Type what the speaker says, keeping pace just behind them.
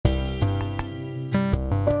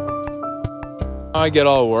I get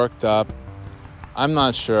all worked up. I'm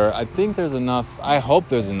not sure. I think there's enough. I hope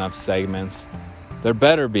there's enough segments. There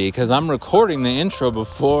better be, because I'm recording the intro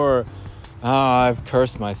before. I've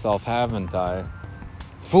cursed myself, haven't I?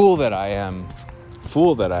 Fool that I am.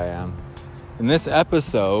 In this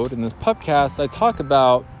episode, in this podcast, I talk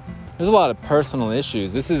about, there's a lot of personal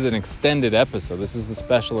issues. This is an extended episode. This is the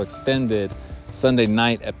special extended Sunday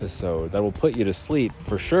night episode that will put you to sleep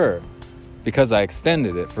for sure, because I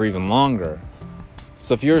extended it for even longer.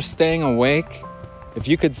 So if you're staying awake, if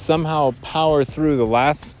you could somehow power through the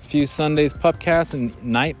last few Sundays pupcasts and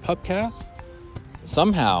night pupcasts,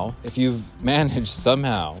 somehow, if you've managed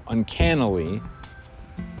somehow, uncannily,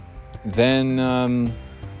 then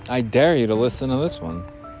I dare you to listen to this one.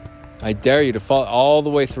 I dare you to follow all the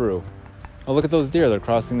way through. Oh, look at those deer. They're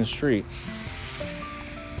crossing the street.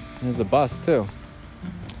 There's the bus, too.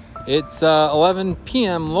 It's 11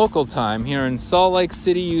 p.m. local time here in Salt Lake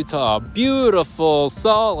City, Utah. Beautiful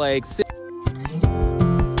Salt Lake City.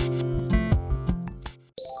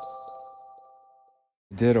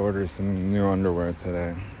 I did order some new underwear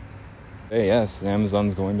today. Hey, yes,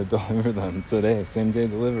 Amazon's going to deliver them today. Same day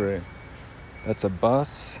delivery. That's a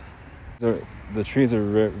bus. The trees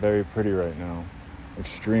are very pretty right now.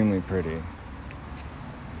 Extremely pretty.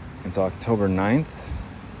 It's October 9th.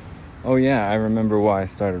 Oh yeah, I remember why I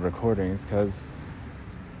started recording. It's because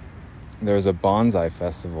there's a bonsai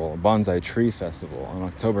festival, a bonsai tree festival on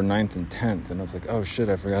October 9th and 10th. And I was like, oh shit,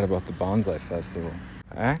 I forgot about the bonsai festival.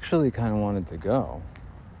 I actually kind of wanted to go.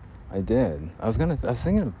 I did. I was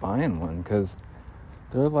thinking of buying one because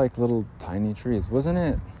they're like little tiny trees. Wasn't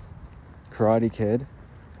it Karate Kid?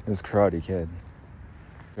 It was Karate Kid.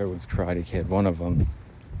 It was Karate Kid, one of them.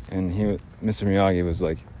 And Mr. Miyagi was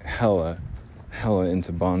like hella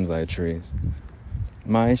into bonsai trees.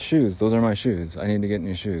 My shoes, those are my shoes. I need to get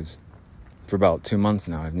new shoes. For about 2 months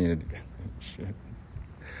now, I've needed to get new shoes.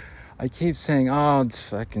 I keep saying, I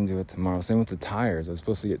can do it tomorrow. Same with the tires. I was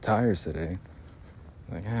supposed to get tires today.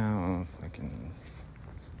 Like,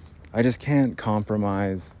 I just can't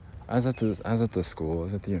compromise. I was at the school, I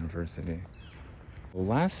was at the university. Well,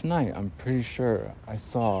 last night, I'm pretty sure I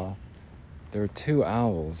saw there were 2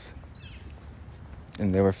 owls,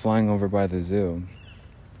 and they were flying over by the zoo.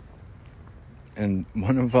 And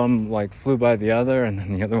one of them, flew by the other, and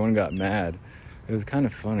then the other one got mad. It was kind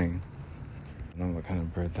of funny. I don't know what kind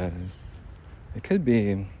of bird that is. It could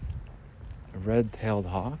be a red-tailed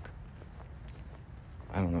hawk.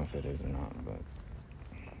 I don't know if it is or not, but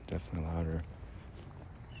definitely louder.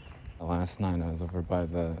 Last night I was over by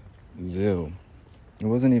the zoo. It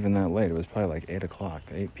wasn't even that late. It was probably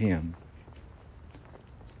 8 p.m.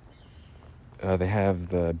 They have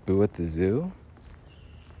the Boo at the Zoo.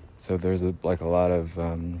 So there's a lot of,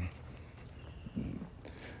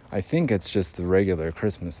 I think it's just the regular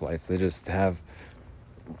Christmas lights. They just have,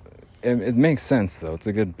 it makes sense though. It's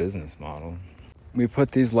a good business model. We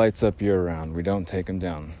put these lights up year-round. We don't take them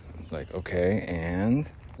down. It's like, okay,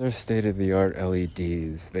 and they're state-of-the-art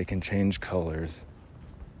LEDs. They can change colors.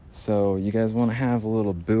 So you guys want to have a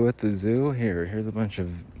little Boo at the Zoo? Here's a bunch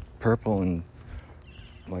of purple and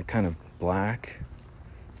kind of black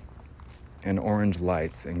and orange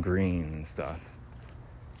lights and green and stuff.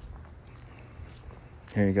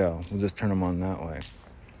 Here you go. We'll just turn them on that way.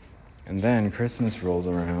 And then Christmas rolls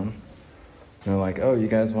around. And they're like, oh, you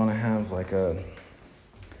guys want to have a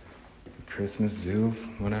Christmas zoo,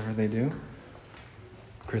 whatever they do.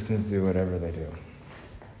 Christmas zoo, whatever they do.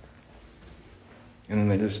 And then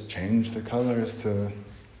they just change the colors to,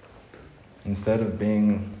 instead of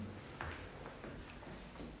being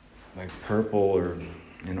purple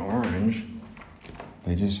and orange,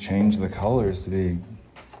 they just change the colors to be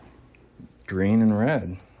green and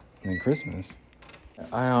red, like Christmas.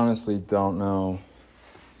 I honestly don't know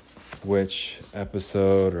which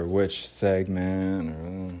episode or which segment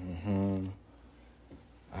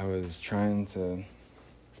I was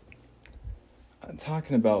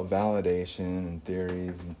talking about validation and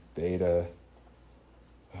theories and data.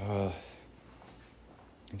 It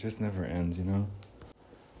just never ends,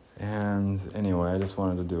 And anyway, I just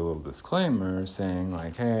wanted to do a little disclaimer saying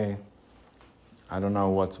hey, I don't know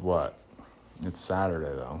what's what. It's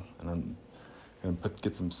Saturday though, and I'm gonna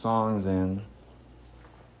get some songs in.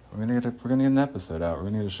 We're gonna get an episode out. We're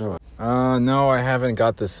gonna get a show out. No, I haven't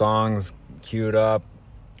got the songs queued up.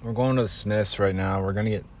 We're going to the Smiths right now. We're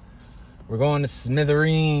going to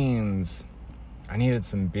Smithereens. I needed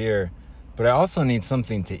some beer, but I also need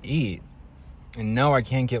something to eat. And no, I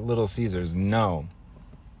can't get Little Caesars. No,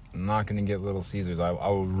 I'm not gonna get Little Caesars. I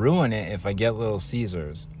will ruin it if I get Little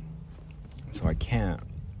Caesars. So I can't.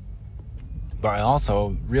 But I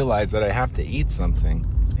also realize that I have to eat something.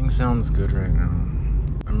 Nothing sounds good right now.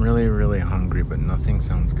 I'm really, really hungry, but nothing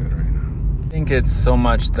sounds good right now. I think it's so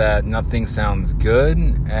much that nothing sounds good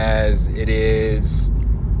as it is.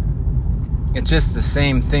 It's just the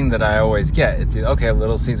same thing that I always get. It's okay,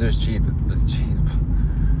 Little Caesars cheese.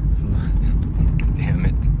 Damn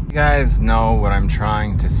it. You guys know what I'm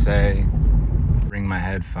trying to say. Bring my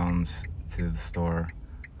headphones to the store.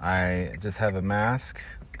 I just have a mask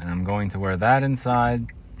and I'm going to wear that inside,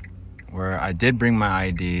 where I did bring my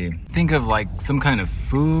ID. Think of like some kind of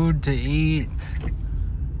food to eat.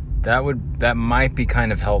 That might be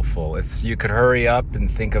kind of helpful. If you could hurry up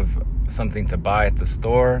and think of something to buy at the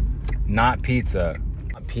store, not pizza.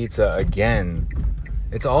 Pizza again.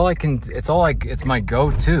 It's my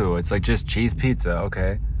go-to. It's like just cheese pizza,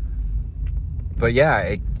 okay? But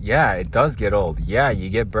it does get old. Yeah, you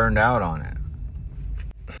get burned out on it.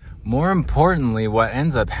 More importantly, what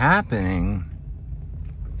ends up happening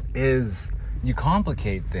is you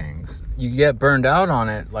complicate things. You get burned out on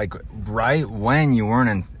it like right when you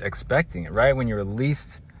weren't expecting it, right when you were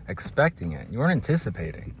least expecting it. You weren't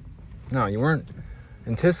anticipating. No, you weren't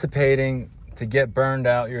anticipating to get burned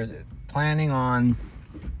out. You're planning on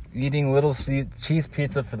eating Little cheese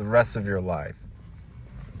pizza for the rest of your life.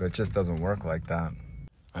 But it just doesn't work like that.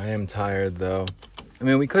 I am tired though. I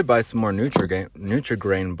mean, we could buy some more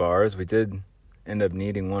Nutri-Grain bars. We did end up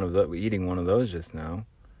eating one of those just now.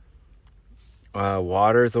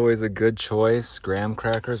 Water is always a good choice. Graham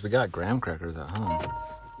crackers. We got graham crackers at home.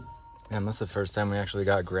 Man, that's the first time we actually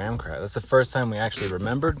got graham crackers. That's the first time we actually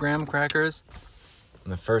remembered graham crackers.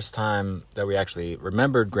 And the first time that we actually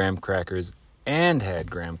remembered graham crackers and had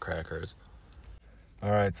graham crackers. All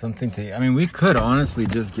right, something to eat. I mean, we could honestly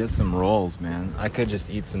just get some rolls, man. I could just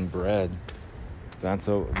eat some bread. That's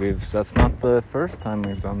not the first time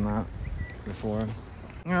we've done that before.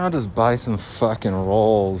 I'll just buy some fucking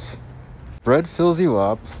rolls. Bread fills you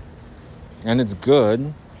up, and it's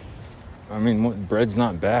good. I mean, bread's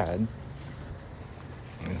not bad.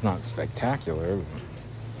 It's not spectacular.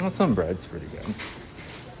 Well, some bread's pretty good.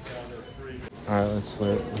 All right,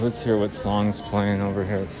 let's hear what song's playing over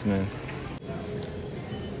here at Smith's.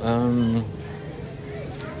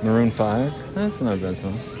 Maroon 5. That's not a bad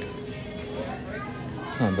song.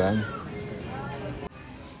 It's not bad.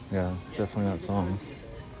 Yeah, definitely that song.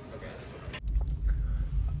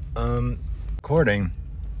 Recording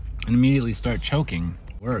and immediately start choking.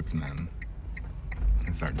 Works, man.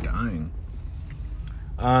 I start dying.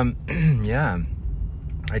 Yeah.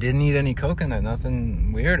 I didn't eat any coconut,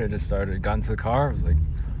 nothing weird. I just got into the car. I was like,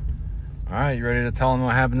 all right, you ready to tell them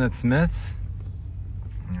what happened at Smith's?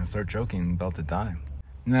 And I start choking, about to die.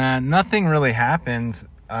 Nah, nothing really happened.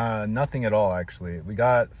 Nothing at all, actually. We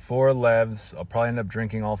got 4 Levs. I'll probably end up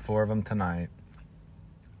drinking all 4 of them tonight.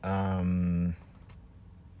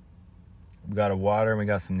 We got a water and we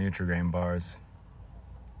got some Nutri-Grain bars.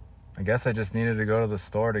 I guess I just needed to go to the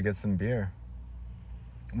store to get some beer.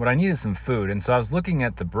 What I need is some food. And so I was looking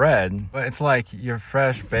at the bread, but it's like your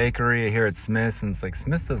fresh bakery here at Smith's, and it's like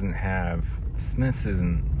Smith's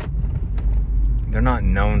they're not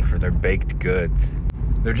known for their baked goods.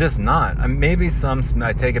 They're just not. Maybe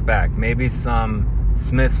I take it back. Maybe some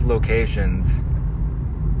Smith's locations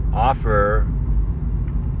offer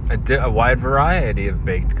a wide variety of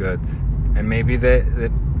baked goods. And maybe the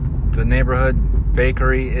neighborhood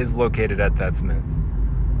bakery is located at that Smith's.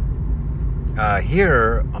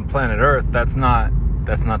 Here on planet Earth, that's not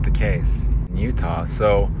the case in Utah.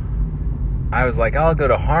 So I was like, I'll go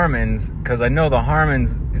to Harmon's because I know the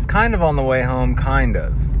Harmon's is kind of on the way home, kind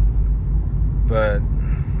of, but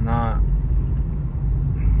not.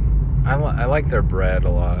 I like their bread a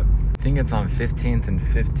lot. I think it's on 15th and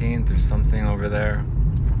 15th or something over there.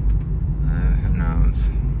 Who knows?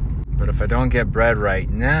 But if I don't get bread right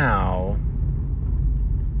now,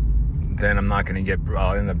 then I'm not going to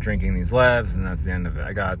I'll end up drinking these Levs, and that's the end of it.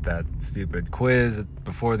 I got that stupid quiz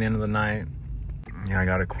before the end of the night. Yeah, I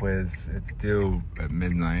got a quiz. It's due at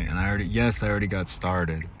midnight, and I already got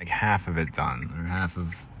started. Like half of it done, or half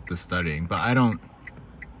of the studying. But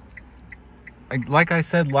like I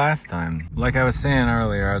said last time, like I was saying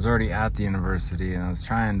earlier, I was already at the university, and I was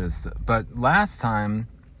trying to, but last time,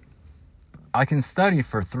 I studied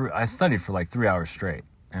for like 3 hours straight,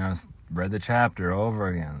 and I read the chapter over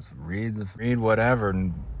again, read whatever,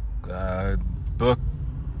 and book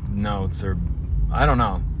notes, or I don't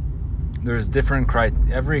know. There's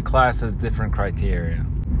every class has different criteria.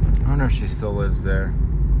 I wonder if she still lives there.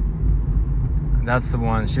 That's the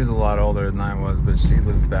one. She was a lot older than I was, but she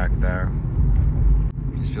lives back there.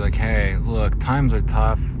 Just be like, hey, look, times are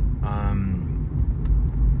tough.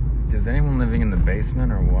 Is anyone living in the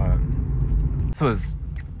basement or what? This was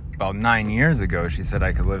about 9 years ago, she said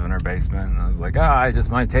I could live in her basement. And I was like, I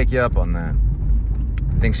just might take you up on that.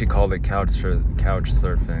 I think she called it couch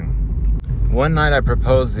surfing. One night I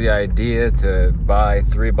proposed the idea to buy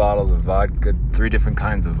 3 bottles of vodka, 3 different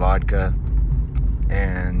kinds of vodka,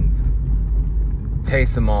 and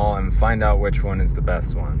taste them all and find out which one is the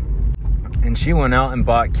best one. And she went out and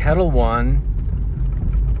bought Kettle One,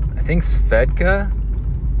 I think Svedka,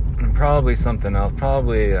 and probably something else,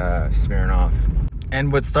 probably Smirnoff. And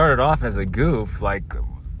what started off as a goof, like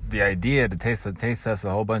the idea to taste test a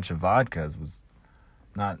whole bunch of vodkas was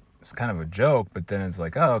kind of a joke, but then it's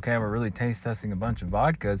like, oh, okay, we're really taste testing a bunch of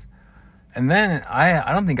vodkas. And then I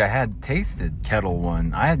don't think I had tasted Kettle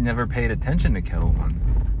One. I had never paid attention to Kettle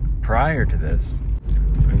One prior to this.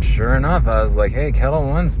 And sure enough, I was like, hey, Kettle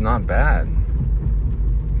One's not bad.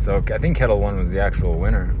 So I think Kettle One was the actual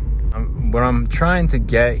winner. What I'm trying to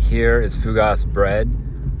get here is Fugas bread.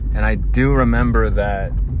 And I do remember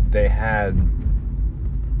that they had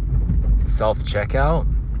self-checkout.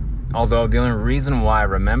 Although the only reason why I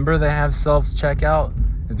remember they have self-checkout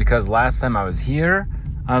is because last time I was here,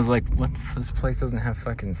 I was like, what? This place doesn't have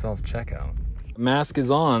fucking self-checkout. The mask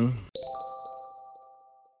is on.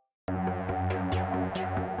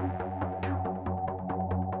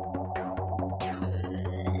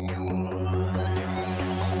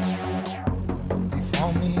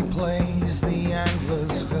 Before me plays the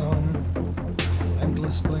endless film,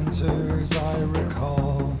 endless splinters I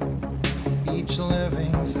recall. Each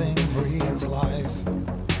living thing breathes life,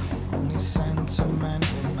 only sentiment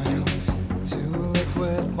remains. To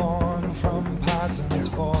liquid born from patterns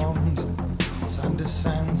formed, sun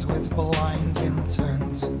descends with blind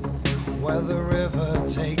intent. Where the river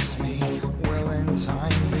takes me will in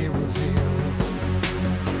time be revealed.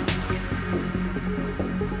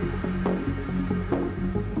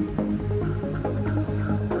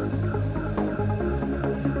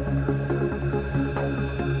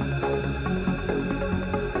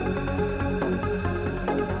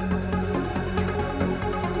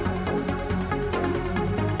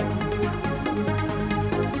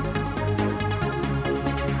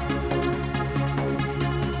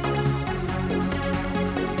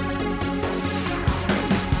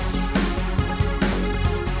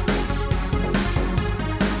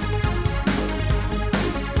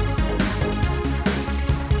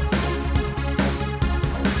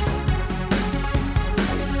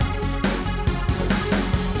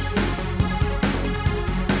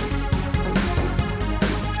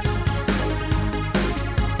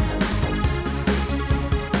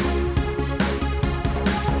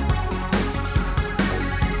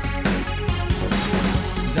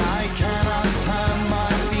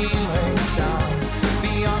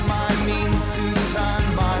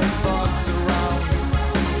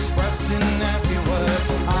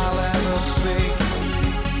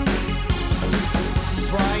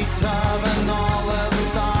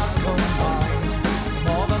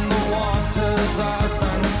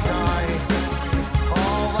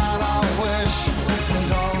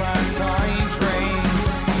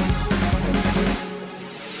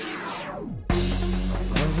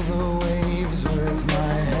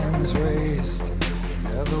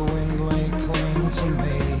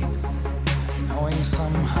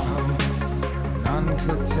 Somehow none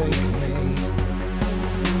could take me.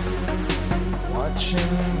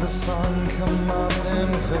 Watching the sun come up in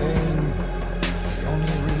vain, the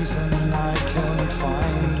only reason I can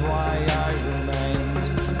find why I remained.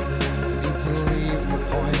 I need to leave the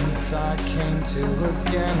point I came to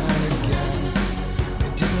again and again.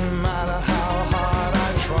 It didn't matter how hard I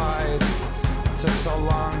tried, it took so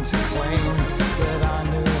long to claim that I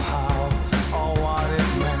knew how, or what it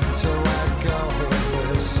meant to let go of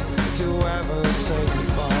this, to ever say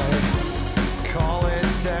goodbye. Call it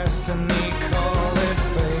destiny, call it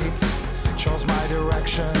fate, chose my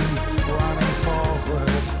direction, running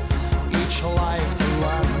forward, each life to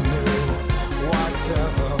learn anew,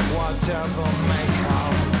 whatever may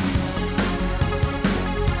come.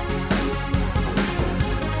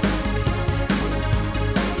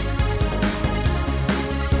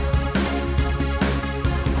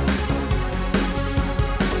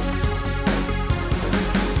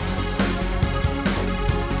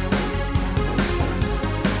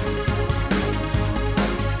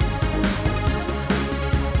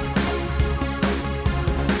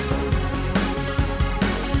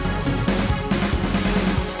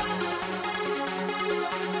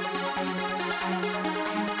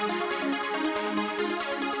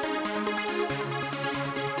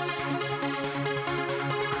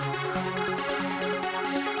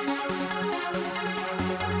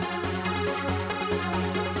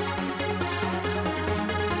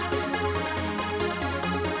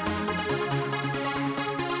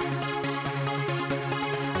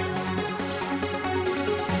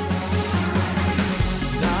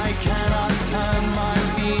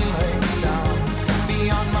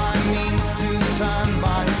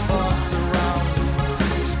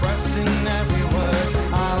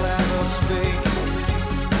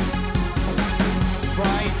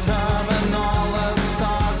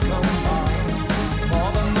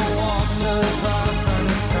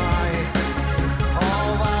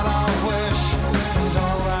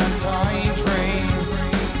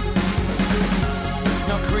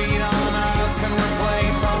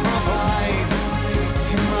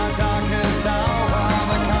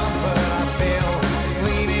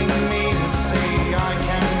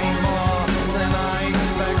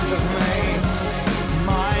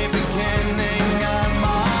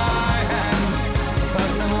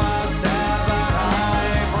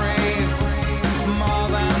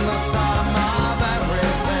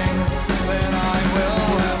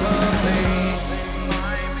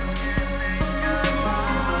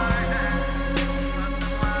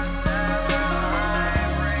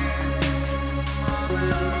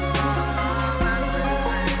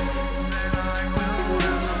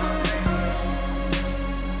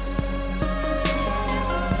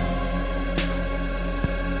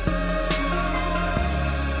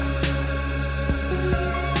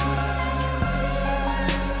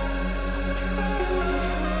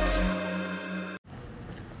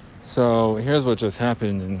 So here's what just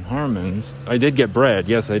happened in Harmon's. I did get bread.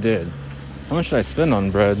 Yes, I did. How much did I spend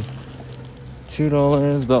on bread?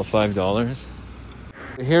 $2, about $5.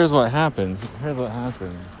 Here's what happened.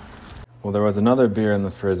 Well, there was another beer in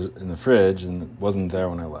the fridge, and it wasn't there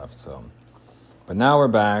when I left. So, but now we're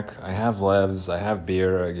back. I have Levs. I have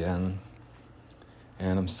beer again,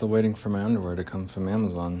 and I'm still waiting for my underwear to come from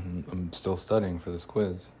Amazon. I'm still studying for this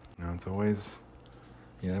quiz. You know, it's always,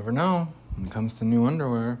 you never know when it comes to new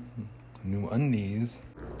underwear, new undies.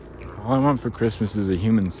 All I want for Christmas is a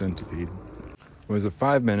human centipede. It was a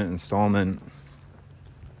 5-minute installment.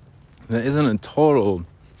 That isn't a total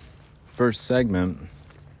first segment.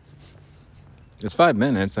 It's 5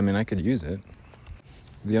 minutes. I mean, I could use it.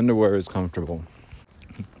 The underwear is comfortable.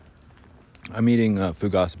 I'm eating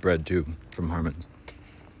Fugasse bread, too, from Harmon's.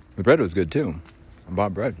 The bread was good, too. I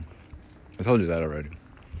bought bread. I told you that already.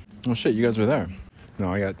 Oh, shit, you guys were there.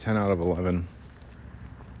 No, I got 10 out of 11.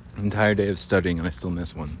 Entire day of studying, and I still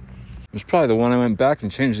missed one. It was probably the one I went back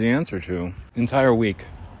and changed the answer to. Entire week.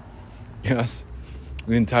 Yes.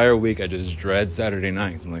 The entire week I just dread Saturday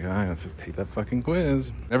nights. I'm like, I have to take that fucking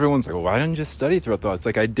quiz. Everyone's like, well, why didn't you just study throughout the... It's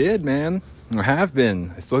like, I did, man. I have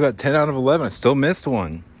been. I still got 10 out of 11. I still missed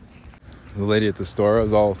one. The lady at the store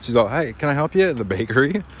she's all, hey, can I help you at the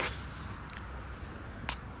bakery?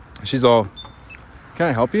 She's all, can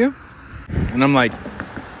I help you? And I'm like,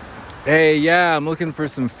 hey, yeah, I'm looking for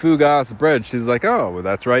some Fugasse bread. She's like, oh, well,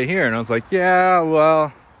 that's right here. And I was like, yeah,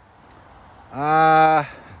 well,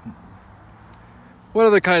 what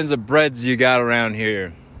other kinds of breads you got around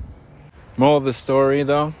here? Moral of the story,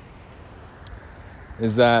 though,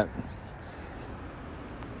 is that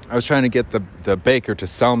I was trying to get the baker to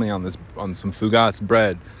sell me on some Fugasse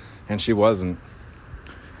bread, and she wasn't.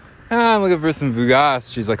 I'm looking for some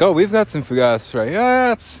Fugasse. She's like, oh, we've got some Fugasse, right?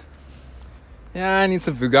 Yeah, I need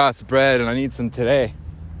some Fugasse bread, and I need some today.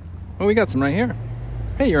 Well, we got some right here.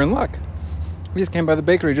 Hey, you're in luck. We just came by the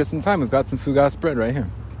bakery just in time. We've got some Fugasse bread right here.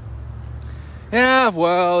 Yeah,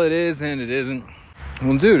 well, it is and it isn't.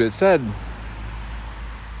 Well, dude, it said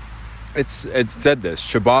this.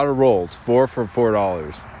 Ciabatta rolls, 4 for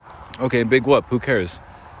 $4. Okay, big whoop. Who cares?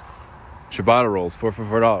 Ciabatta rolls, 4 for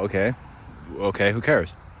 $4. Okay, who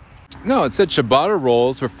cares? No, it said ciabatta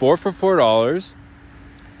rolls for 4 for $4.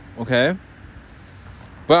 Okay.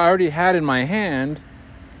 But I already had in my hand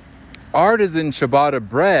artisan ciabatta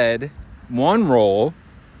bread, 1 roll,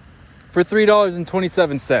 for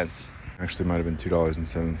 $3.27. Actually, it might have been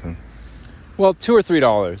 $2.07. Well, $2 or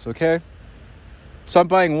 $3, okay? So I'm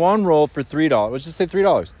buying 1 roll for $3. Let's just say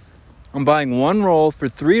 $3. I'm buying 1 roll for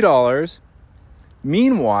 $3.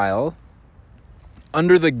 Meanwhile,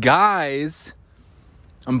 under the guise,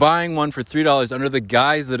 I'm buying one for $3 under the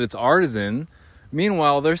guise that it's artisan.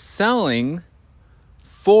 Meanwhile, they're selling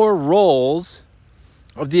 4 rolls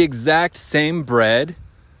of the exact same bread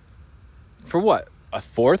for what? A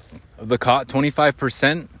fourth of the cost,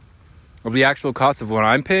 25% of the actual cost of what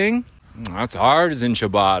I'm paying? That's artisan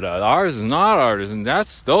ciabatta. Ours is not artisan.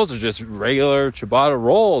 Those are just regular ciabatta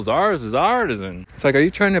rolls. Ours is artisan. It's like, are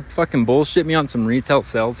you trying to fucking bullshit me on some retail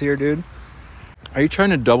sales here, dude? Are you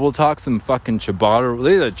trying to double talk some fucking ciabatta?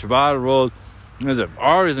 These are ciabatta rolls. These are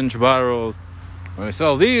artisan ciabatta rolls. I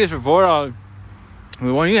sell these for $4.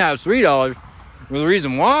 The one you have is $3. Well, the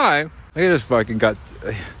reason why, I just fucking got...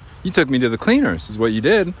 You took me to the cleaners, is what you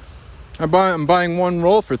did. I'm buying 1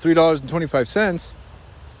 roll for $3.25.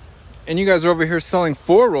 And you guys are over here selling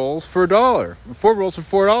 4 rolls for $1. 4 rolls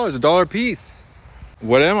for $4, $1 a piece.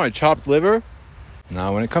 What am I, chopped liver?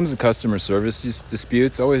 No, when it comes to customer service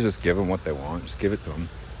disputes, always just give them what they want. Just give it to them.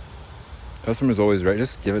 Customer's always right.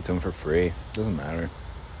 Just give it to them for free. Doesn't matter.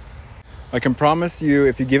 I can promise you,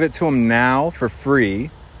 if you give it to them now for free,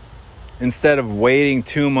 instead of waiting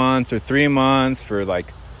 2 months or 3 months for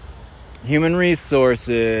like human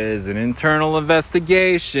resources and internal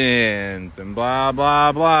investigations and blah,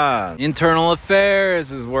 blah, blah. Internal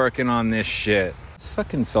affairs is working on this shit. Let's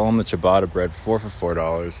fucking sell them the ciabatta bread, 4 for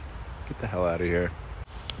 $4. Get the hell out of here.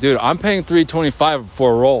 Dude, I'm paying $3.25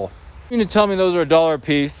 for a roll. You mean to tell me those are $1 a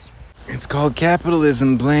piece? It's called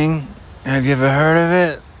capitalism, bling. Have you ever heard of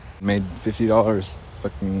it? Made $50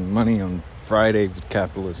 fucking money on Friday with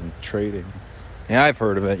capitalism trading. Yeah, I've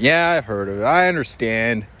heard of it. I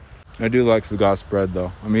understand. I do like Fugasse bread,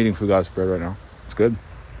 though. I'm eating Fugasse bread right now. It's good.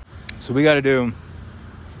 So we got to do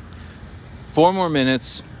 4 more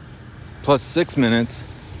minutes plus 6 minutes.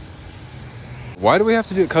 Why do we have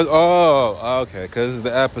to do it? Because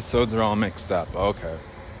the episodes are all mixed up. Okay.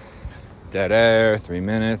 Dead air, 3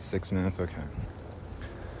 minutes, 6 minutes. Okay.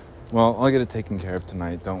 Well, I'll get it taken care of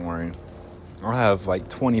tonight. Don't worry. I'll have like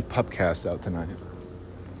 20 pupcasts out tonight.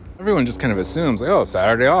 Everyone just kind of assumes, like, oh,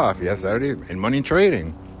 Saturday off. Yeah, Saturday, made money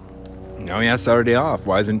trading. No, yeah, Saturday off.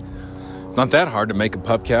 Why isn't... It's not that hard to make a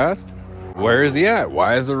pubcast. Where is he at?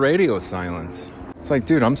 Why is the radio silent? It's like,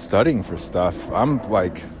 dude, I'm studying for stuff. I'm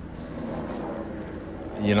like...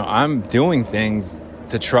 I'm doing things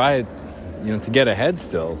to try, to get ahead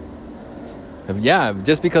still. Yeah,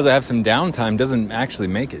 just because I have some downtime doesn't actually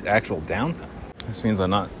make it actual downtime. This means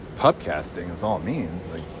I'm not pubcasting. That's all it means.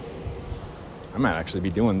 Like, I might actually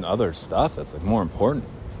be doing other stuff that's like more important.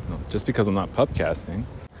 Just because I'm not pubcasting.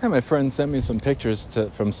 Hey, my friend sent me some pictures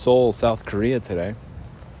from Seoul, South Korea today.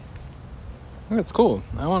 I think it's cool.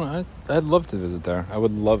 I'd love to visit there. I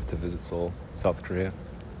would love to visit Seoul, South Korea.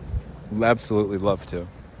 Absolutely love to.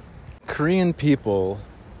 Korean people,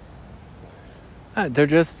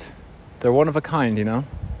 they're one of a kind,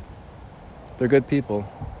 They're good people.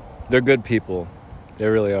 They're good people. They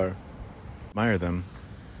really are. Admire them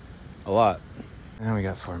a lot. Now we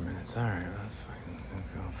got 4 minutes. All right,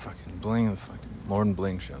 let's go fucking bling, fucking Lord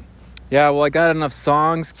Bling show. Yeah, well, I got enough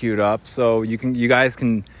songs queued up, so you guys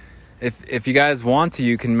can, if you guys want to,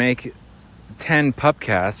 you can make 10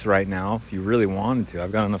 pubcasts right now if you really wanted to.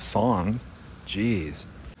 I've got enough songs. Jeez.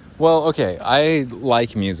 Well, okay, I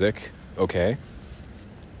like music, okay?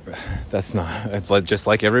 That's not, it's just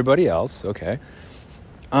like everybody else, okay?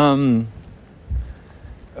 But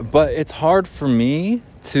it's hard for me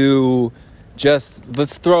to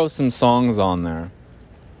let's throw some songs on there.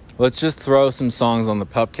 Let's just throw some songs on the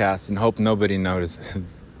pubcast and hope nobody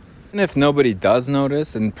notices. And if nobody does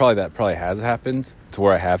notice, and that probably has happened, to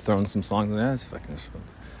where I have thrown some songs on there, it's fucking shit.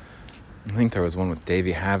 I think there was one with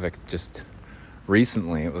Davey Havok just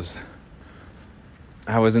recently.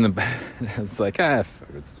 I was in the it's like,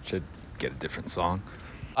 should get a different song.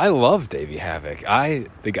 I love Davey Havok. I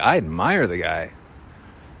admire the guy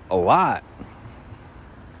a lot.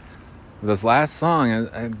 This last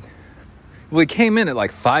song, he came in at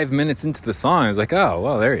like 5 minutes into the song. I was like, oh,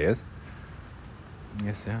 well, there he is. I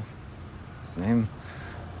guess, yeah. His name,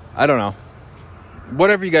 I don't know.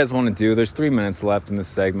 Whatever you guys want to do, there's 3 minutes left in this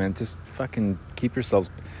segment. Just fucking keep yourselves...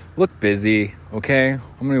 Look busy, okay? I'm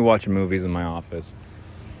going to be watching movies in my office.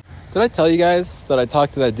 Did I tell you guys that I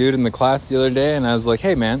talked to that dude in the class the other day, and I was like,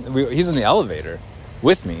 hey, man, he's in the elevator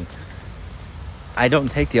with me. I don't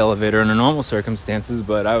take the elevator under normal circumstances,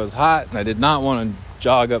 but I was hot, and I did not want to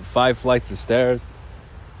jog up 5 flights of stairs.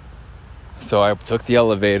 So I took the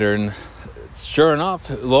elevator, and sure enough,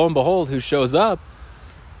 lo and behold, who shows up?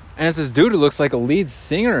 And it's this dude who looks like a lead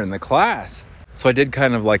singer in the class. So I did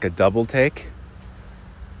kind of like a double take.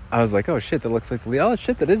 I was like, oh shit, that looks like the lead. Oh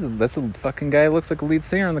shit, that's a fucking guy who looks like a lead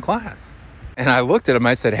singer in the class. And I looked at him,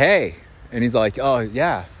 I said, hey. And he's like, oh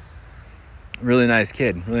yeah. Really nice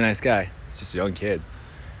kid, really nice guy. It's just a young kid.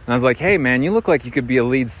 And I was like, hey man, you look like you could be a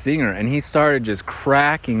lead singer. And he started just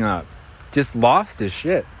cracking up. Just lost his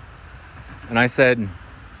shit. And I said,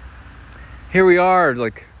 here we are,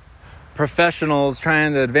 like professionals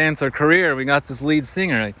trying to advance our career. We got this lead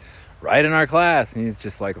singer, like, right in our class, and he's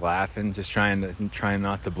just like laughing, just trying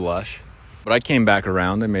not to blush. But I came back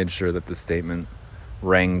around. I made sure that the statement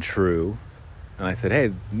rang true, and I said,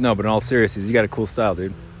 "Hey, no, but in all seriousness, you got a cool style,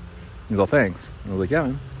 dude." He's all, "Thanks." I was like, "Yeah,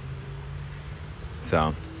 man."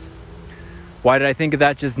 So, why did I think of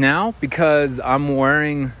that just now? Because I'm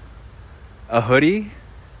wearing a hoodie,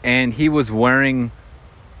 and he was wearing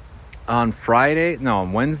on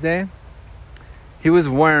Wednesday. He was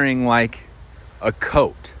wearing like a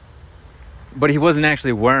coat. But he wasn't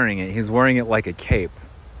actually wearing it. He was wearing it like a cape.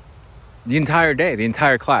 The entire day, the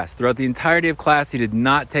entire class. Throughout the entirety of class, he did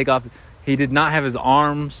not take off. He did not have his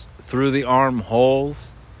arms through the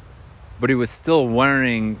armholes. But he was still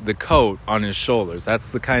wearing the coat on his shoulders.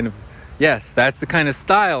 That's the kind of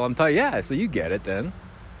style I'm talking. Yeah, so you get it then.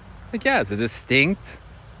 Like, yeah, it's a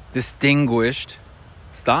distinguished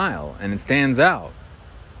style. And it stands out.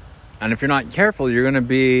 And if you're not careful, you're going to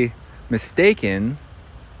be mistaken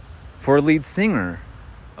for a lead singer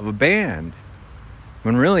of a band,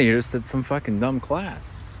 when really you're just at some fucking dumb class.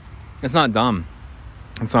 It's not dumb.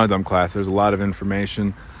 It's not a dumb class. There's a lot of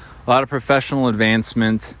information, a lot of professional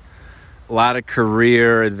advancement, a lot of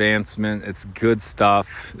career advancement. It's good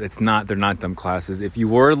stuff. They're not dumb classes. If you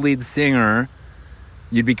were a lead singer,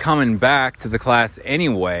 you'd be coming back to the class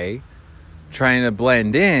anyway, trying to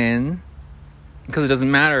blend in, because it doesn't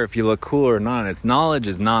matter if you look cool or not. Knowledge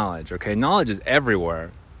is knowledge, okay? Knowledge is everywhere.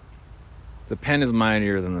 The pen is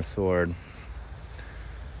mightier than the sword.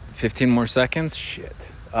 15 more seconds?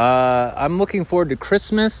 Shit. I'm looking forward to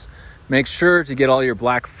Christmas. Make sure to get all your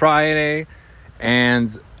Black Friday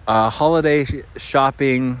and holiday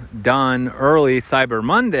shopping done early, Cyber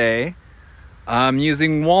Monday,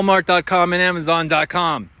 using Walmart.com and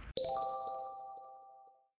Amazon.com.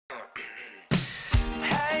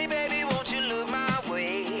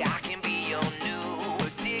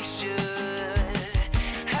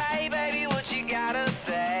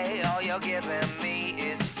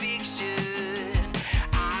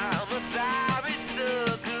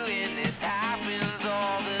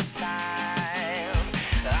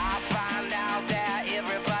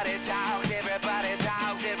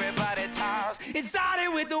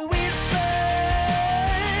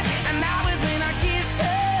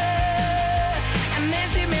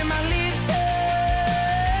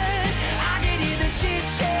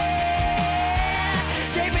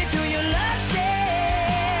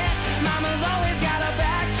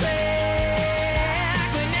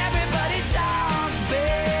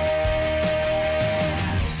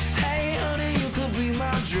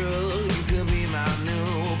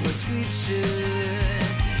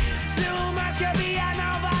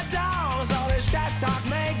 talk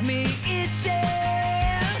make me itchy.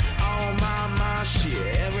 Oh my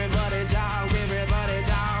shit. Everybody talks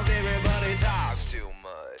too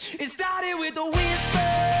much. It started with a whisper,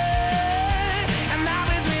 and that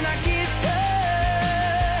was when I kissed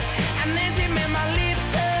her, and then she made my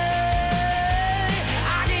lips hurt.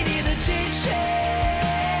 I could hear the chit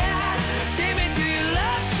chat. Take me to your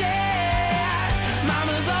love shack.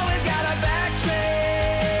 Mama's always got a backtrack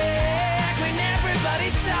when everybody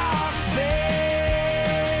talks back.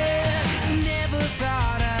 Never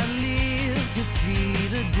thought I'd live to see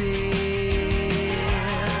the day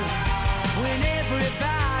when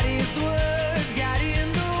everybody's words got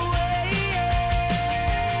in the way.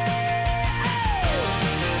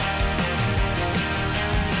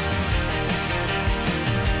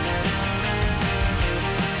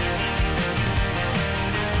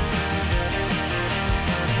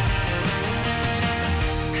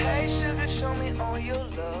 Hey sugar, show me all your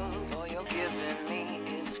love. All you're giving me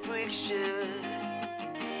is friction.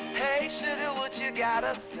 Hey sugar, what you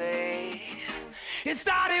gotta say? It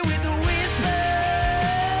started with a whisper,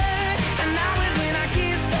 and that was when I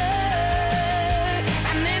kissed her,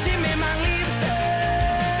 and then she made my lips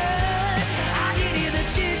hurt. I could hear the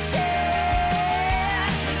chit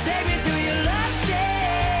chat. Take me to your love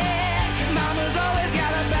shack. Mama's always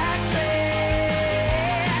got a backtrack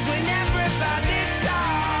when everybody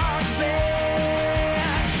talks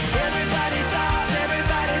back. Everybody talks,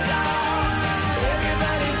 everybody talks.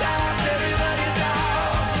 Everybody talks, everybody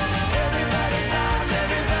talks. Everybody talks,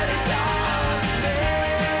 everybody talks back.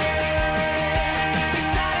 It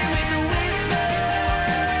started with a whisper,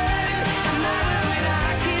 and that was when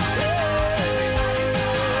I kissed her.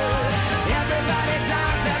 Everybody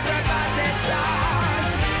talks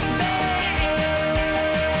back.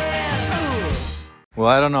 Well,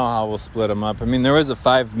 I don't know how we'll split them up. I mean, there was a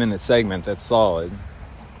 5-minute segment that's solid.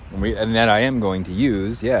 And that I am going to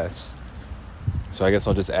use, yes. So I guess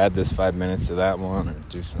I'll just add this 5 minutes to that one or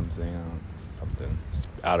do something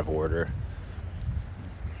out of order.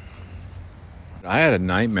 I had a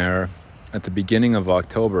nightmare at the beginning of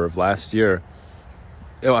October of last year.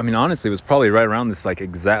 I mean, honestly, it was probably right around this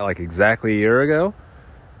exactly a year ago.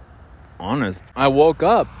 Honest. I woke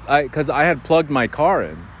up because I had plugged my car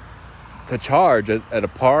in to charge at a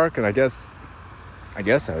park, and I guess I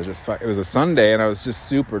was just it was a Sunday, and I was just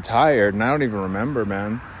super tired, and I don't even remember,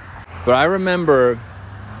 man. But I remember,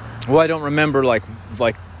 I don't remember like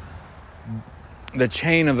the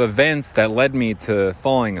chain of events that led me to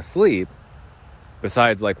falling asleep,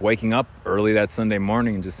 besides like waking up early that Sunday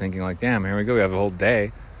morning and just thinking like, damn, here we go, we have a whole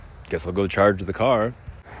day, guess I'll go charge the car.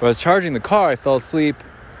 But I was charging the car, I fell asleep,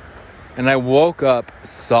 and I woke up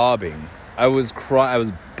sobbing. I was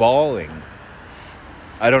bawling.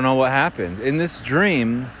 I don't know what happened. In this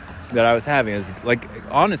dream that I was having, is like,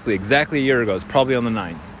 honestly, exactly a year ago, it was probably on the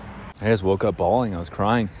 9th. I just woke up bawling, I was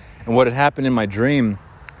crying. And what had happened in my dream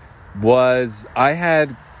was I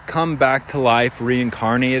had come back to life,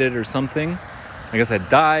 reincarnated or something. I guess I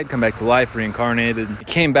died, come back to life, reincarnated. I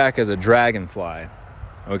came back as a dragonfly,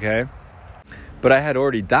 okay? But I had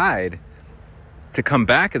already died to come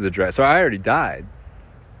back as a dragon. So I already died.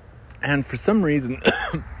 And for some reason,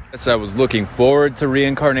 I was looking forward to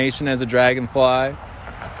reincarnation as a dragonfly.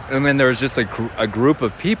 And then there was just a group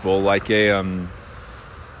of people, like a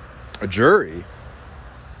jury.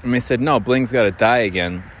 And they said, no, Bling's got to die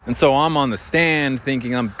again. And so I'm on the stand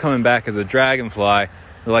thinking I'm coming back as a dragonfly.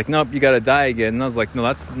 They're like, nope, you got to die again. And I was like,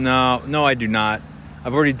 no, I do not.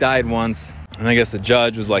 I've already died once. And I guess the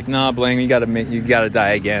judge was like, no, Bling, you got to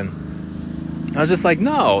die again. I was just like,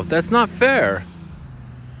 no, that's not fair.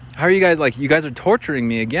 How are you guys, like, you guys are torturing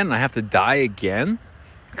me again and I have to die again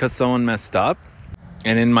because someone messed up?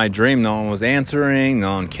 And in my dream, no one was answering,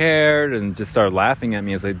 no one cared, and just started laughing at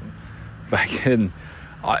me as I fucking...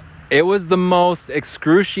 It was the most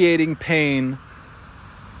excruciating pain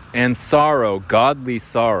and sorrow, godly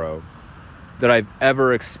sorrow, that I've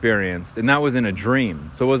ever experienced. And that was in a dream.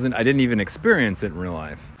 So I didn't even experience it in real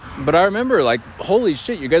life. But I remember, like, holy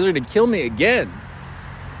shit, you guys are going to kill me again.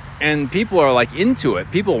 And people are, like, into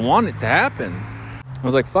it. People want it to happen. I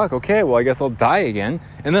was like, fuck, okay, well, I guess I'll die again.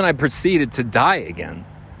 And then I proceeded to die again.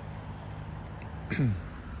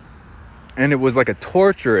 And it was like a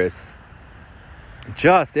torturous...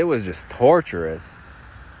 it was just torturous.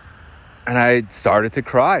 And I started to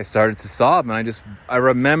cry, started to sob. And I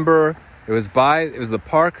remember it was the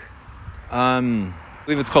park. I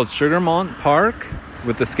believe it's called Sugarmont Park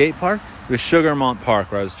with the skate park. It was Sugarmont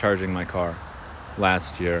Park where I was charging my car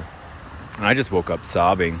last year. And I just woke up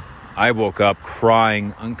sobbing. I woke up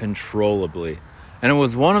crying uncontrollably. And it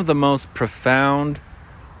was one of the most profound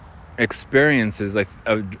experiences, like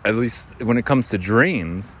at least when it comes to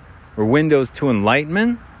dreams or windows to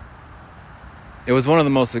enlightenment, it was one of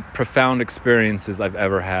the most profound experiences I've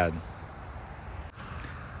ever had.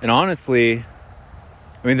 And honestly,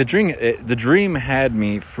 I mean, the dream had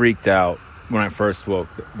me freaked out when I first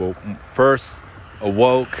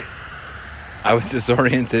awoke. I was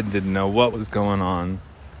disoriented, didn't know what was going on.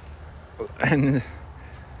 And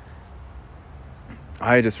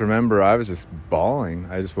I just remember I was just bawling.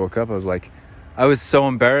 I just woke up. I was so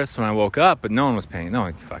embarrassed when I woke up, but no one was paying. No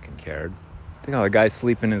one fucking cared. I think, the guy's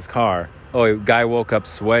sleeping in his car. Oh, a guy woke up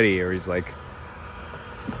sweaty, or he's like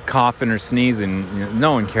coughing or sneezing.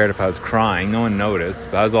 No one cared if I was crying. No one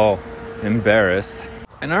noticed, but I was all embarrassed.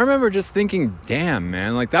 And I remember just thinking, damn,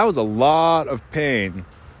 man, like that was a lot of pain.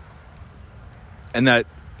 And that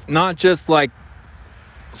not just like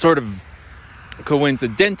sort of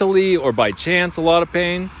coincidentally or by chance a lot of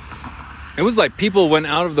pain. It was like people went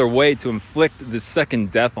out of their way to inflict this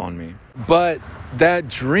second death on me. But that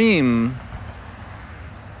dream,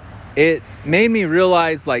 it made me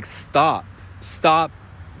realize, like, stop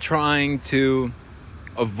trying to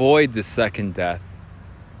avoid the second death.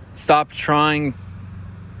 Stop trying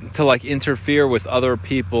to like interfere with other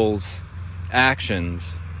people's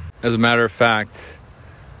actions. As a matter of fact,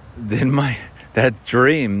 in that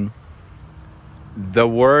dream, the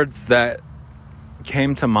words that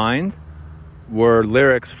came to mind were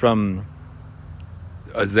lyrics from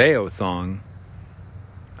a Zao song.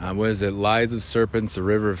 What is it? Lies of Serpents and a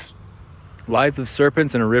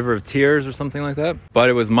River of Tears, or something like that. But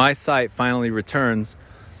it was my sight finally returns,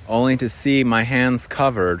 only to see my hands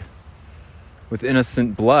covered with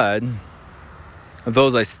innocent blood of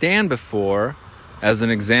those I stand before as an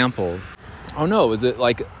example. Oh no, was it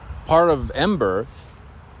like part of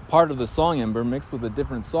the song Ember mixed with a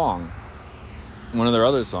different song, one of their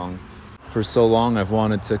other songs? For so long I've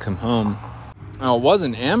wanted to come home. Oh, it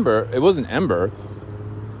wasn't Ember. It was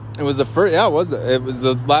the first. Yeah, it was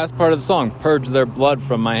the last part of the song. Purge their blood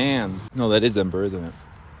from my hands. No, that is Ember, isn't it?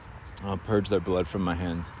 I'll purge their blood from my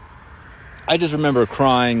hands. I just remember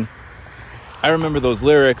crying. I remember those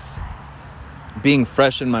lyrics being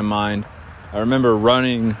fresh in my mind. I remember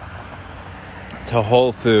running to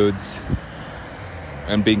Whole Foods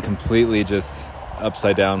and being completely just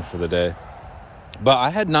upside down for the day. But I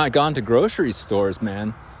had not gone to grocery stores,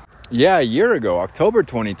 man. Yeah, a year ago, October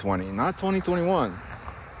 2020, not 2021.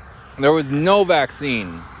 There was no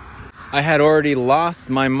vaccine. I had already lost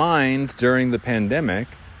my mind during the pandemic,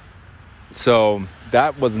 so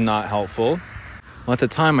that was not helpful. Well, at the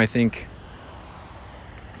time, I think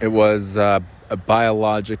it was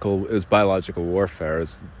biological warfare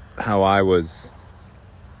is how I was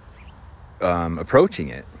approaching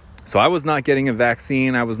it. So I was not getting a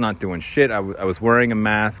vaccine. I was not doing shit. I was wearing a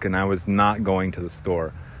mask, and I was not going to the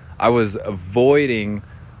store. I was avoiding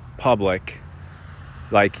public,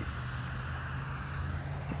 like,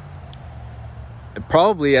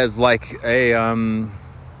 probably as like a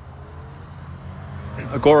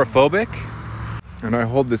agoraphobic. And I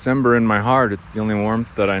hold this ember in my heart. It's the only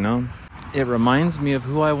warmth that I know. It reminds me of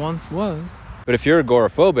who I once was. But if you're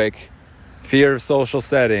agoraphobic, fear of social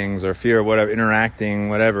settings or fear of whatever, interacting,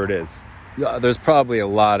 whatever it is, there's probably a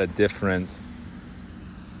lot of different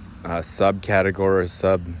subcategories,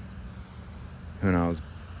 who knows.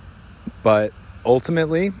 But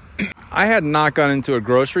ultimately, I had not gone into a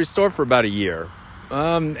grocery store for about a year,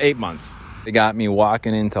 8 months. They got me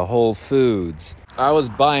walking into Whole Foods. I was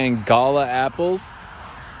buying Gala apples,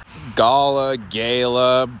 Gala.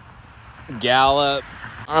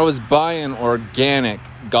 I was buying organic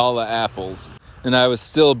Gala apples, and I was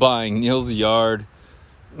still buying Neal's Yard,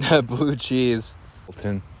 blue cheese.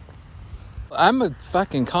 I'm a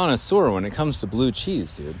fucking connoisseur when it comes to blue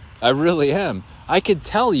cheese, dude. I really am. I could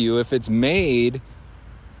tell you if it's made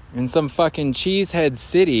in some fucking cheesehead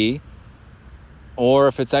city or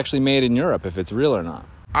if it's actually made in Europe, if it's real or not.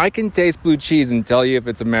 I can taste blue cheese and tell you if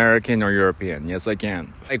it's American or European. Yes, I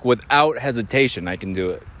can. Like, without hesitation, I can do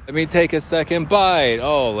it. Let me take a second bite.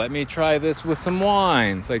 Oh, let me try this with some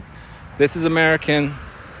wine. It's like, this is American.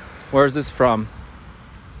 Where's this from?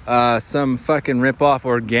 Some fucking rip-off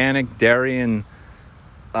organic dairy in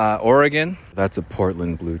Oregon. That's a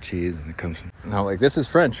Portland blue cheese, and it comes from... No, like, this is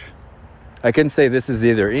French. I can say this is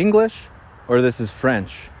either English or this is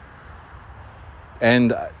French.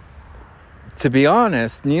 And to be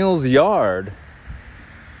honest, Neal's Yard,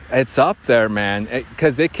 it's up there, man.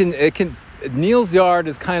 Because it can. Neal's Yard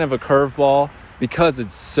is kind of a curveball because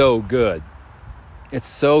it's so good. It's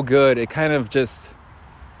so good. It kind of just,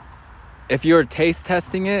 if you're taste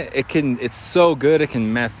testing it, it's so good it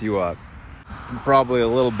can mess you up. probably a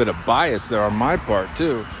little bit of bias there on my part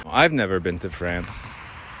too. I've never been to France.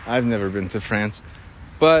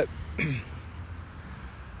 But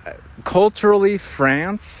culturally,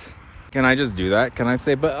 France, can I just do that? Can I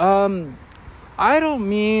say, but I don't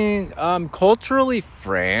mean culturally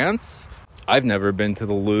France. I've never been to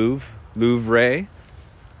the Louvre.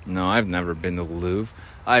 No, I've never been to the Louvre.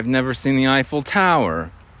 I've never seen the Eiffel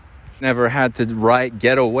Tower. Never had to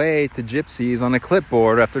get away to gypsies on a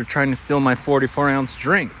clipboard after trying to steal my 44-ounce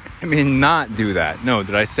drink. I mean, not do that. No,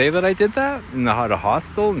 did I say that I did that? At a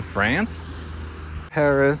hostel in France?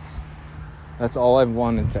 Paris. That's all I've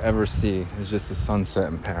wanted to ever see, is just the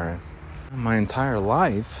sunset in Paris. My entire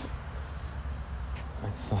life,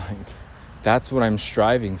 it's like, that's what I'm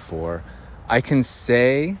striving for. I can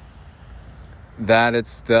say that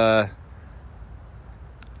it's the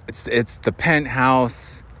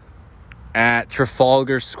penthouse at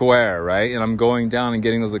Trafalgar Square, right? And I'm going down and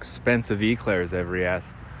getting those expensive eclairs every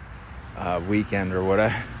weekend or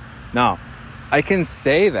whatever. No, I can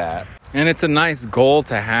say that. And it's a nice goal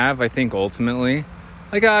to have, I think, ultimately.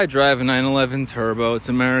 Like, I drive a 911 Turbo. It's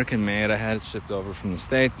American made. I had it shipped over from the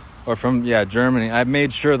States. Or from, Germany. I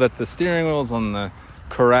made sure that the steering wheel's on the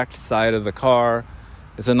correct side of the car.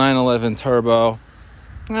 It's a 911 Turbo.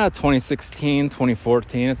 2016,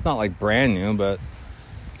 2014. It's not like brand new, but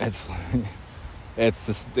it's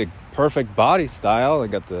the perfect body style.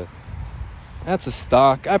 That's a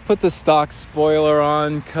stock. I put the stock spoiler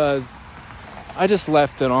on because I just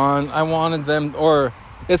left it on. I wanted them, or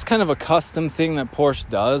it's kind of a custom thing that Porsche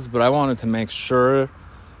does, but I wanted to make sure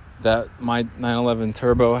that my 911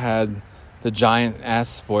 Turbo had the giant ass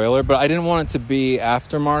spoiler, but I didn't want it to be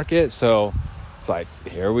aftermarket. So it's like,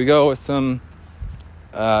 here we go with some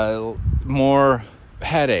more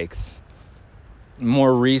headaches,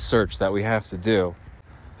 more research that we have to do.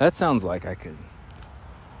 That sounds like I could,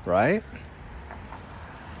 right?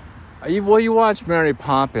 You watch Mary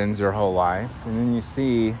Poppins your whole life, and then you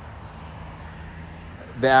see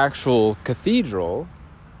the actual cathedral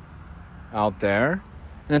out there,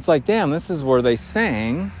 and it's like, damn, this is where they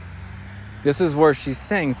sang. This is where she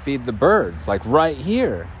sang Feed the Birds, like right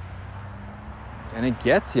here. And it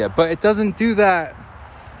gets you, but it doesn't do that.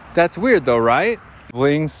 That's weird though, right?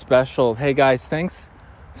 Bling special. Hey guys, thanks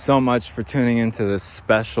so much for tuning into this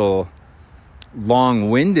special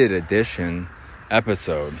long-winded edition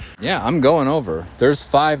episode. Yeah, I'm going over. There's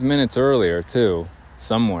 5 minutes earlier too,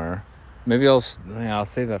 somewhere. Maybe I'll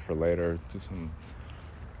save that for later. Do some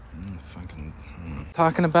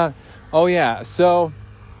talking about. Oh yeah, so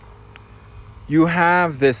you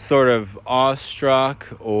have this sort of awestruck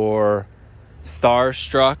or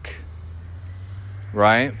starstruck,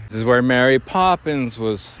 right? This is where Mary Poppins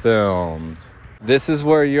was filmed. This is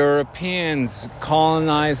where Europeans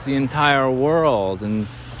colonized the entire world and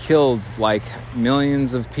killed like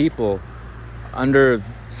millions of people under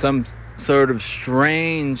some sort of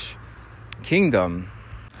strange kingdom.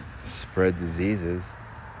 Spread diseases,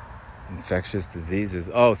 infectious diseases.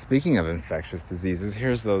 Oh, speaking of infectious diseases,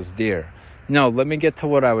 here's those deer. No, let me get to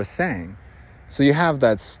what I was saying. So you have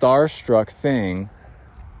that starstruck thing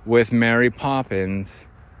with Mary Poppins,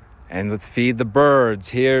 and let's feed the birds.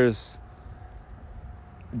 Here's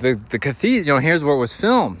the cathedral. Here's where it was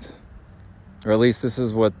filmed. Or at least this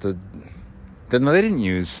is what they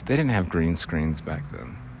didn't have green screens back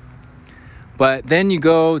then. But then you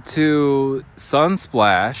go to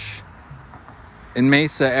Sunsplash in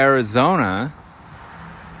Mesa, Arizona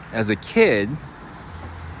as a kid,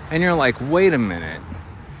 and you're like, wait a minute.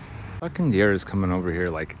 Fucking deer is coming over here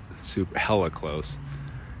like super hella close.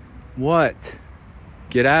 What?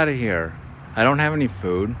 Get out of here. I don't have any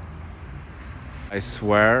food. I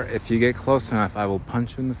swear, if you get close enough, I will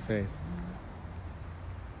punch you in the face.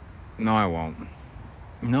 No, I won't.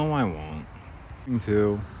 No, I won't.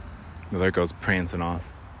 Two. Oh, there it goes, prancing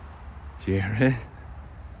off. Did you hear it?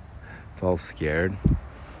 It's all scared.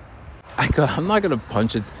 I'm not gonna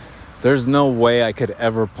punch it. There's no way I could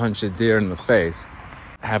ever punch a deer in the face.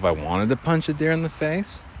 Have I wanted to punch a deer in the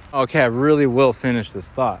face? Okay, I really will finish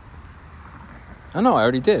this thought. Oh no, I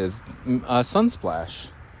already did. It's Sunsplash.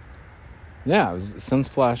 Yeah, it was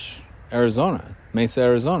Sunsplash, Arizona. Mesa,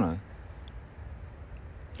 Arizona.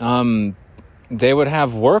 They would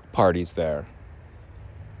have work parties there.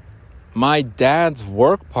 My dad's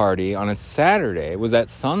work party on a Saturday was at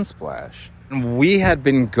Sunsplash. And we had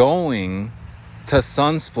been going to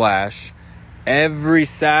Sunsplash every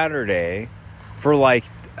Saturday for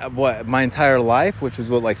my entire life, which was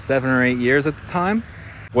 7 or 8 years at the time.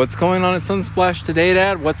 What's going on at Sunsplash today,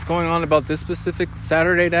 Dad? What's going on about this specific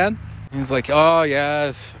Saturday, Dad? And he's like, oh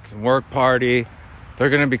yeah, fucking work party. They're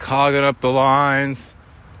gonna be clogging up the lines.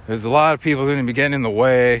 There's a lot of people going to be getting in the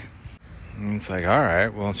way. And it's like, all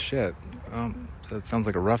right, well, shit. That sounds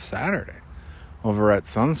like a rough Saturday over at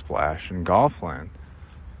Sunsplash in Golfland.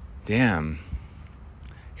 Damn.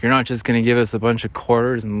 You're not just going to give us a bunch of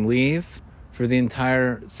quarters and leave for the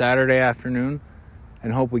entire Saturday afternoon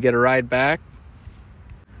and hope we get a ride back?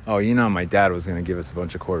 Oh, you know my dad was going to give us a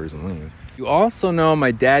bunch of quarters and leave. You also know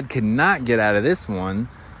my dad could not get out of this one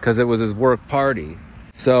because it was his work party.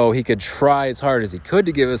 So he could try as hard as he could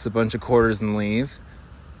to give us a bunch of quarters and leave.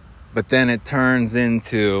 But then it turns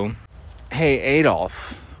into, hey,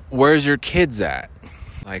 Adolf, where's your kids at?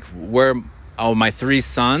 Like, where... Oh, my 3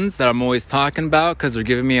 sons that I'm always talking about because they're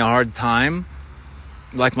giving me a hard time.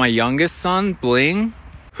 Like my youngest son, Bling,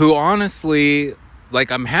 who honestly,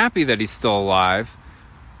 like, I'm happy that he's still alive.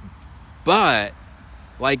 But,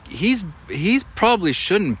 like, he's probably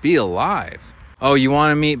shouldn't be alive. Oh, you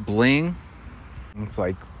want to meet Bling? It's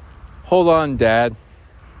like, hold on, Dad.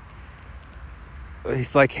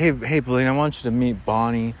 He's like, hey, Bling, I want you to meet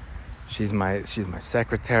Bonnie. She's my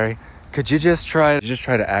secretary. Could you just try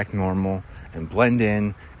to act normal and blend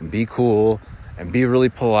in and be cool and be really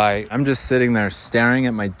polite? I'm just sitting there staring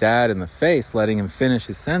at my dad in the face, letting him finish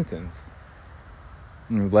his sentence.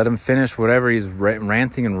 And let him finish whatever he's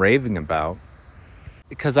ranting and raving about.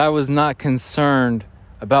 Because I was not concerned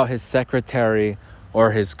about his secretary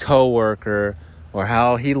or his coworker or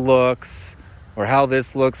how he looks or how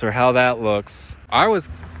this looks or how that looks. I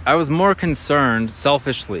was more concerned,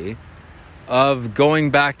 selfishly, of going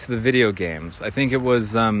back to the video games. I think it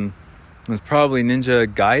was probably Ninja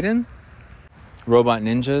Gaiden, Robot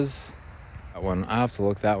Ninjas. That one, I have to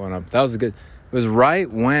look that one up. That was a good. It was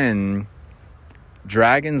right when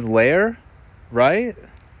Dragon's Lair, right?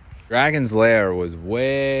 Dragon's Lair was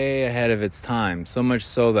way ahead of its time, so much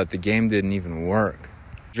so that the game didn't even work.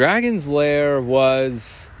 Dragon's Lair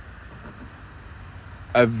was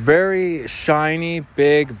a very shiny,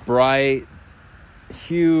 big, bright,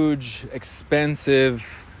 huge,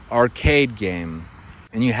 expensive arcade game.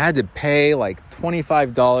 And you had to pay like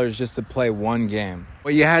 $25 just to play one game.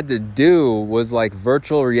 What you had to do was like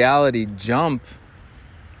virtual reality jump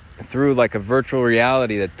through like a virtual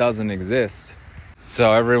reality that doesn't exist.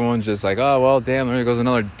 So everyone's just like, oh, well, damn, there goes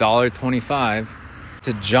another $1.25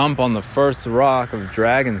 to jump on the first rock of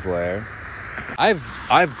Dragon's Lair.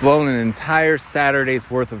 I've blown an entire Saturday's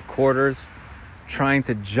worth of quarters trying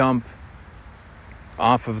to jump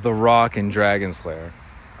off of the rock in Dragon's Lair.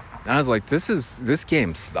 And I was like, this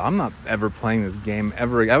game, I'm not ever playing this game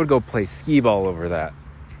ever. I would go play skee-ball over that.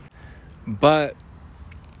 But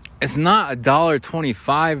it's not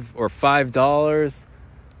 $1.25 or $5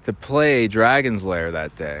 to play Dragon's Lair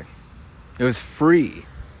that day. It was free.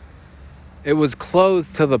 It was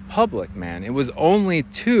closed to the public, man. It was only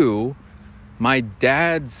to my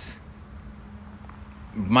dad's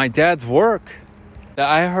work that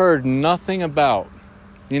I heard nothing about.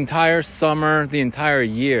 The entire summer, the entire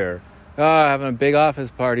year. Oh, having a big office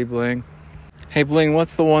party, Bling. Hey, Bling,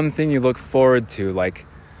 what's the one thing you look forward to? Like,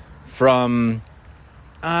 from,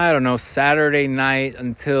 I don't know, Saturday night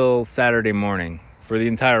until Saturday morning for the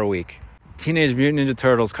entire week. Teenage Mutant Ninja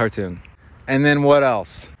Turtles cartoon. And then what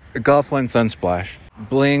else? Golfland Sunsplash.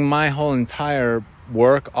 Bling, my whole entire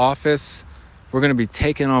work, office, we're going to be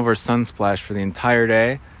taking over Sunsplash for the entire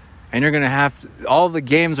day. And you're going to have, all the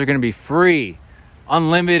games are going to be free.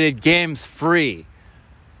 Unlimited games free.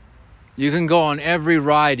 You can go on every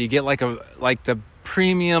ride. You get like the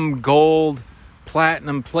premium gold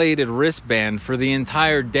platinum plated wristband for the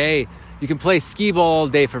entire day. You can play skee-ball all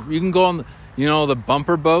day. You can go on, the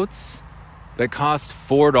bumper boats that cost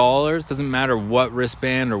 $4. Doesn't matter what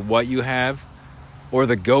wristband or what you have. Or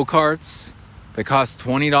the go-karts that cost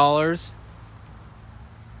 $20.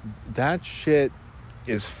 That shit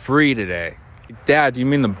is free today. Dad, you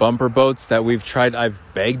mean the bumper boats that I've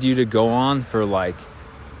begged you to go on for like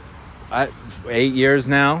 8 years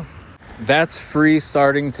now? That's free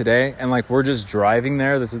starting today, and like we're just driving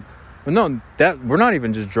there. We're not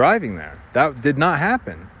even just driving there. That did not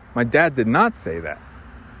happen. My dad did not say that.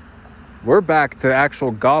 We're back to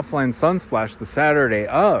actual Golfland Sunsplash the Saturday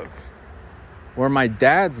of, where my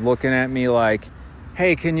dad's looking at me like,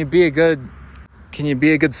 hey, can you be a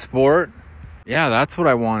good sport? Yeah, that's what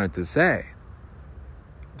I wanted to say.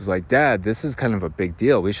 I was like, Dad, this is kind of a big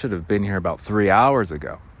deal. We should have been here about 3 hours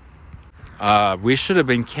ago. We should have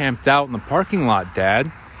been camped out in the parking lot,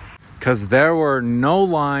 Dad, because there were no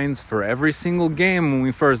lines for every single game when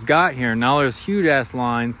we first got here. Now there's huge ass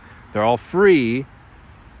lines. They're all free,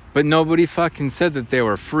 but nobody fucking said that they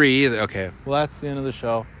were free. Okay, well, that's the end of the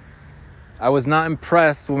show. I was not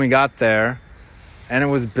impressed when we got there, and it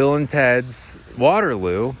was Bill and Ted's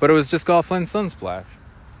Waterloo, but it was just Golfland Sunsplash.